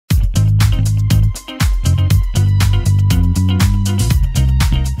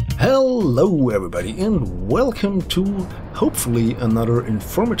Hello everybody and welcome to hopefully another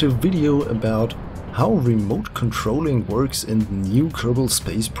informative video about how remote controlling works in the new Kerbal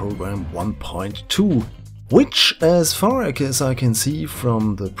Space Program 1.2, which, as far as I can see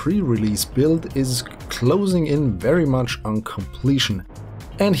from the pre-release build, is closing in very much on completion.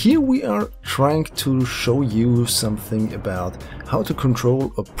 And here we are trying to show you something about how to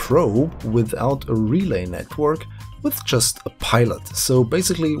control a probe without a relay network with just a pilot. So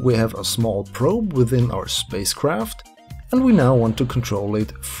basically we have a small probe within our spacecraft and we now want to control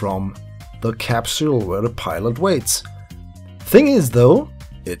it from the capsule where the pilot waits. Thing is though,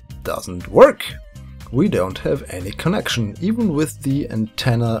 it doesn't work. We don't have any connection. Even with the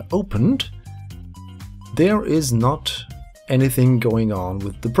antenna opened, there is not anything going on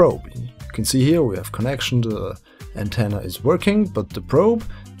with the probe. You can see here we have connection, the antenna is working, but the probe,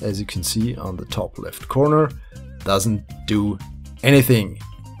 as you can see on the top left corner, doesn't do anything.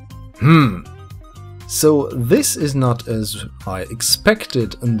 So this is not as I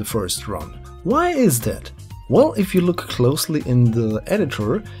expected in the first run. Why is that? Well, if you look closely in the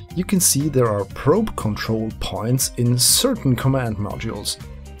editor, you can see there are probe control points in certain command modules.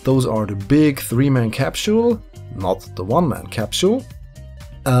 Those are the big 3-man capsule, not the 1-man capsule,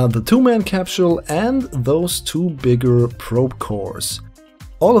 the 2-man capsule, and those 2 bigger probe cores.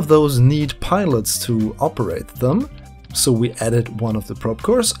 All of those need pilots to operate them, so we added one of the probe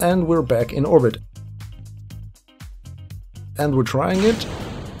cores and we're back in orbit. And we're trying it,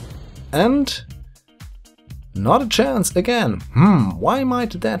 and not a chance again. Why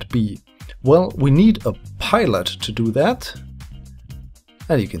might that be? Well, we need a pilot to do that.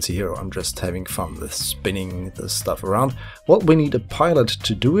 And you can see here I'm just having fun with spinning the stuff around. Well, we need a pilot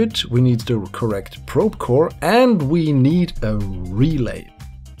to do it, we need the correct probe core, and we need a relay.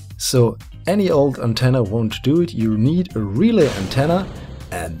 So any old antenna won't do it, you need a relay antenna,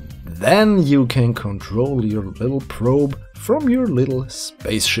 and then you can control your little probe from your little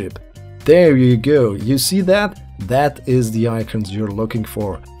spaceship. There you go, you see that? That is the icons you're looking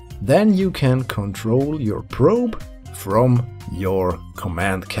for. Then you can control your probe from your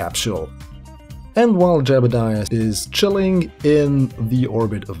command capsule. And while Jebediah is chilling in the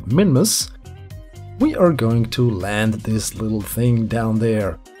orbit of Minmus, we are going to land this little thing down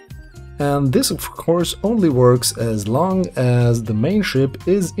there. And this of course only works as long as the main ship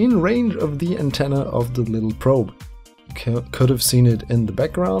is in range of the antenna of the little probe. Could have seen it in the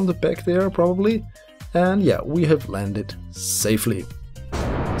background back there probably. And yeah, we have landed safely.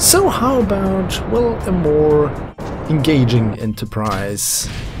 So how about, well, a more engaging enterprise?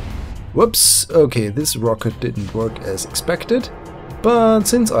 Whoops, okay, this rocket didn't work as expected, but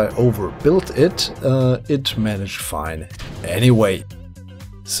since I overbuilt it, it managed fine anyway.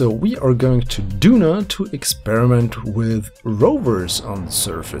 So we are going to Duna to experiment with rovers on the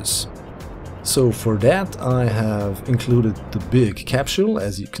surface. So for that I have included the big capsule,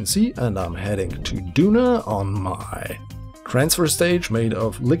 as you can see, and I'm heading to Duna on my transfer stage made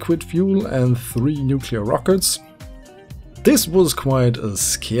of liquid fuel and 3 nuclear rockets. This was quite a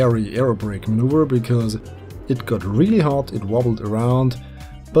scary aerobrake maneuver because it got really hot, it wobbled around,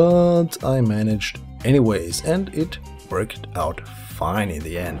 but I managed anyways and it worked out fine in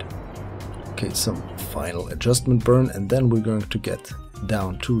the end. Okay, some final adjustment burn and then we're going to get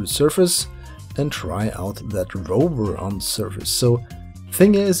down to the surface and try out that rover on the surface. So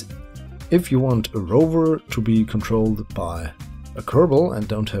thing is, if you want a rover to be controlled by a Kerbal and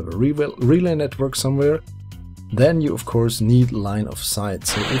don't have a relay network somewhere, then you of course need line of sight.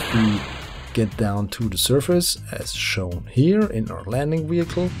 So if we get down to the surface, as shown here in our landing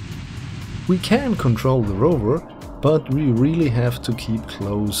vehicle, we can control the rover, but we really have to keep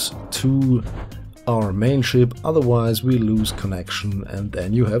close to our main ship, otherwise we lose connection and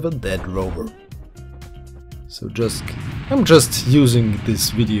then you have a dead rover. So I'm just using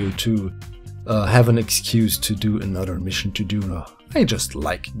this video to have an excuse to do another mission to Duna. I just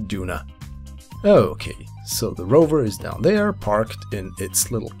like Duna. Okay, so the rover is down there, parked in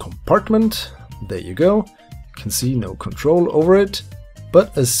its little compartment. There you go. You can see no control over it.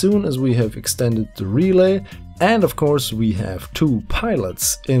 But as soon as we have extended the relay, and of course we have 2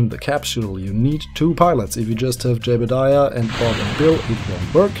 pilots in the capsule, you need 2 pilots. If you just have Jebediah and Bob and Bill, it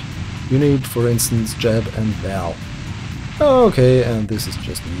won't work. You need, for instance, Jeb and Val. Okay, and this is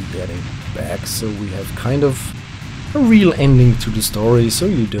just me getting back, so we have kind of a real ending to the story, so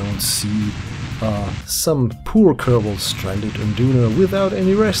you don't see some poor Kerbal stranded on Duna without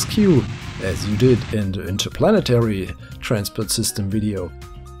any rescue, as you did in the interplanetary transport system video.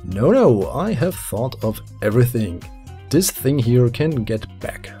 No, I have thought of everything. This thing here can get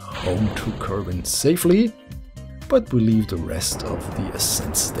back home to Kerbin safely, but we leave the rest of the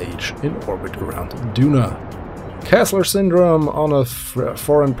ascent stage in orbit around Duna. Kessler syndrome on a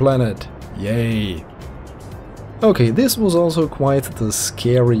foreign planet. Yay! Okay, this was also quite the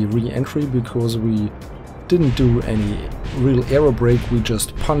scary re-entry because we didn't do any real aerobrake, we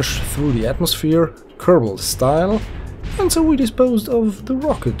just punched through the atmosphere, Kerbal style, and so we disposed of the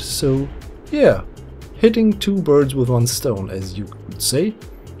rocket, so yeah, hitting two birds with one stone, as you could say.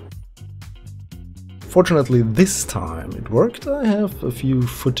 Fortunately this time it worked. I have a few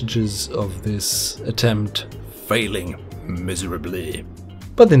footages of this attempt failing miserably.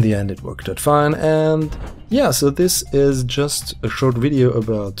 But in the end it worked out fine, and yeah, so this is just a short video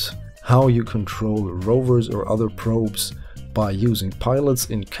about how you control rovers or other probes by using pilots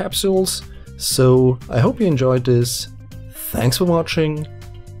in capsules. So I hope you enjoyed this. Thanks for watching.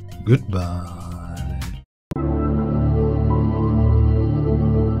 Goodbye.